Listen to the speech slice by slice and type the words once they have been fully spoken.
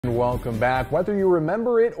Welcome back. Whether you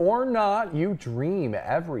remember it or not, you dream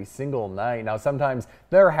every single night. Now, sometimes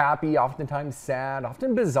they're happy, oftentimes sad,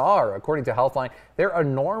 often bizarre. According to Healthline, they're a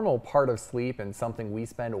normal part of sleep and something we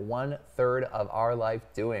spend 1/3 of our life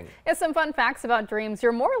doing. Yeah, some fun facts about dreams.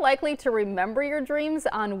 You're more likely to remember your dreams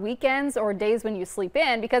on weekends or days when you sleep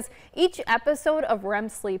in because each episode of REM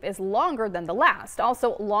sleep is longer than the last.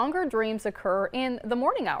 Also, longer dreams occur in the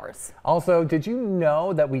morning hours. Also, did you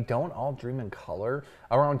know that we don't all dream in color?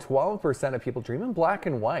 Around 12% of people dream in black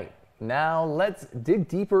and white. Now, let's dig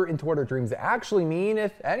deeper into what our dreams actually mean,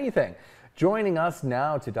 if anything. Joining us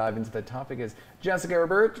now to dive into the topic is Jessica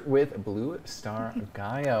Hebert with Blue Star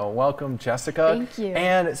Gaia. Welcome, Jessica. Thank you.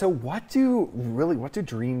 And so what do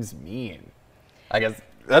dreams mean? I guess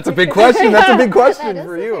that's a big question. That's a big question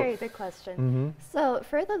for you. That is a very big question. So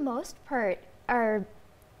for the most part, our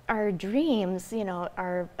dreams,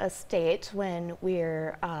 are a state when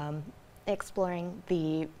we're exploring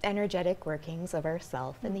the energetic workings of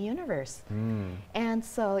ourself and the universe. And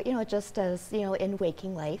so, just as, in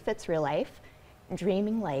waking life, it's real life,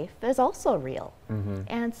 dreaming life is also real.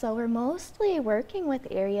 And so we're mostly working with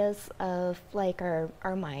areas of like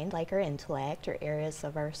our mind, like our intellect, or areas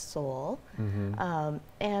of our soul.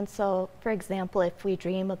 And so, for example, if we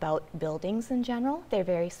dream about buildings in general, they're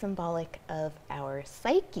very symbolic of our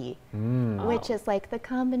psyche, which is like the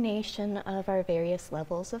combination of our various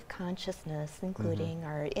levels of consciousness, including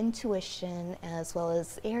our intuition, as well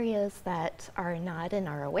as areas that are not in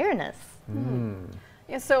our awareness.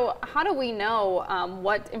 Yeah, so how do we know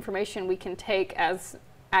what information we can take as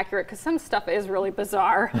accurate? Because some stuff is really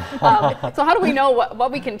bizarre. So how do we know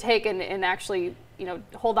what we can take and actually,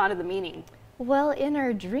 hold on to the meaning? Well, in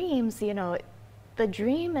our dreams, the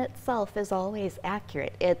dream itself is always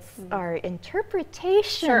accurate. It's our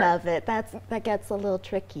interpretation of it that gets a little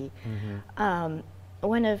tricky.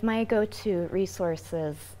 One of my go-to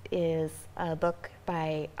resources is a book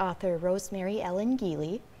by author Rosemary Ellen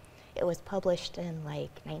Geely. It was published in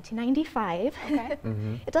like 1995. Okay.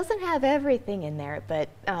 It doesn't have everything in there, but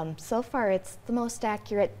so far it's the most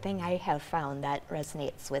accurate thing I have found that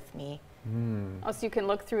resonates with me. Oh, so you can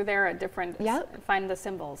look through there at different, find the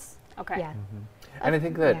symbols. Okay. Yeah. And I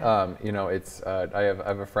think that, it's, I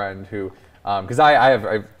have a friend who, because I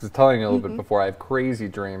was telling you a little bit before, I have crazy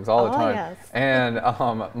dreams all the time. Yes. And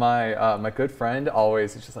my good friend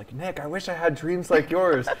always is just like, Nick, I wish I had dreams like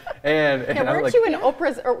yours. And weren't like, you in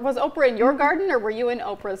Oprah's, or was Oprah in your garden, or were you in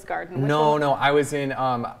Oprah's garden? No, I was in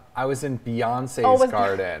Beyonce's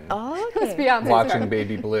garden. It was Beyonce's watching garden.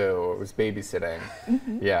 Baby Blue. It was babysitting.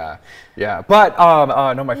 Yeah. But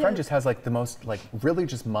no, my friend just has like the most like really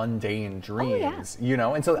just mundane dreams,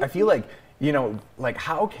 And so I feel like, like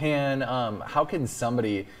how can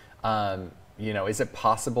somebody, is it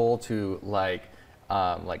possible to like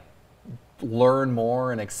learn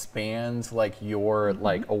more and expand like your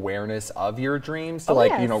like awareness of your dreams to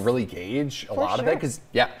really gauge a lot of it? Because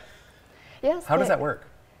Yes. How does that work?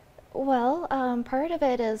 Well, part of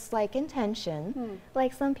it is like intention.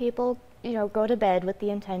 Like some people, go to bed with the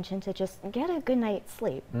intention to just get a good night's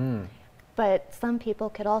sleep. But some people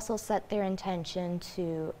could also set their intention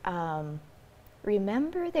to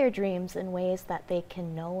remember their dreams in ways that they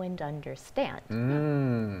can know and understand.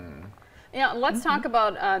 Let's talk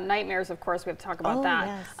about nightmares, of course. We have to talk about that.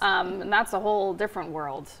 Yes. And that's a whole different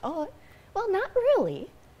world. Oh, well, not really.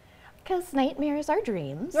 Because nightmares are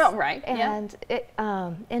dreams. Oh, right. And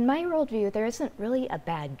in my worldview, there isn't really a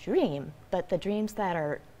bad dream, but the dreams that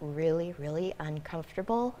are really, really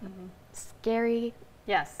uncomfortable, scary,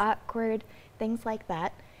 awkward, things like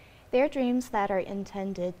that, they're dreams that are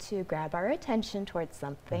intended to grab our attention towards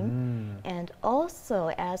something. And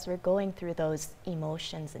also, as we're going through those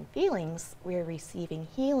emotions and feelings, we're receiving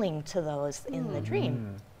healing to those in the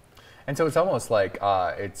dream. And so it's almost like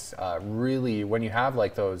it's really when you have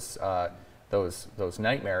like those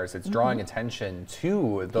nightmares, it's drawing attention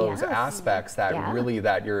to those aspects that really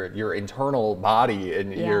that your internal body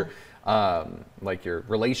and your like your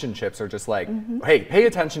relationships are just like, hey, pay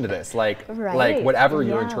attention to this, like whatever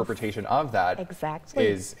your interpretation of that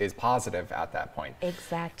is positive at that point.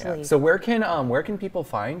 Exactly. So where can people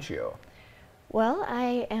find you? Well,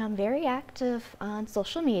 I am very active on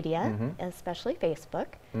social media, especially Facebook.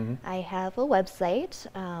 I have a website,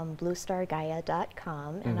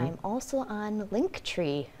 bluestargaia.com, and I'm also on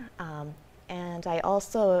Linktree. And I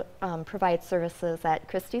also provide services at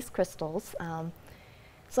Christie's Crystals.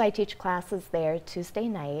 So I teach classes there Tuesday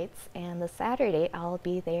nights, and the Saturday I'll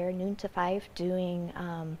be there noon to 5 doing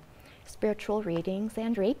spiritual readings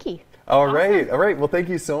and Reiki. All right. Well, thank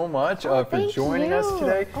you so much for joining us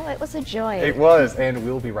today. Oh, it was a joy. It was, and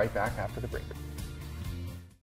we'll be right back after the break.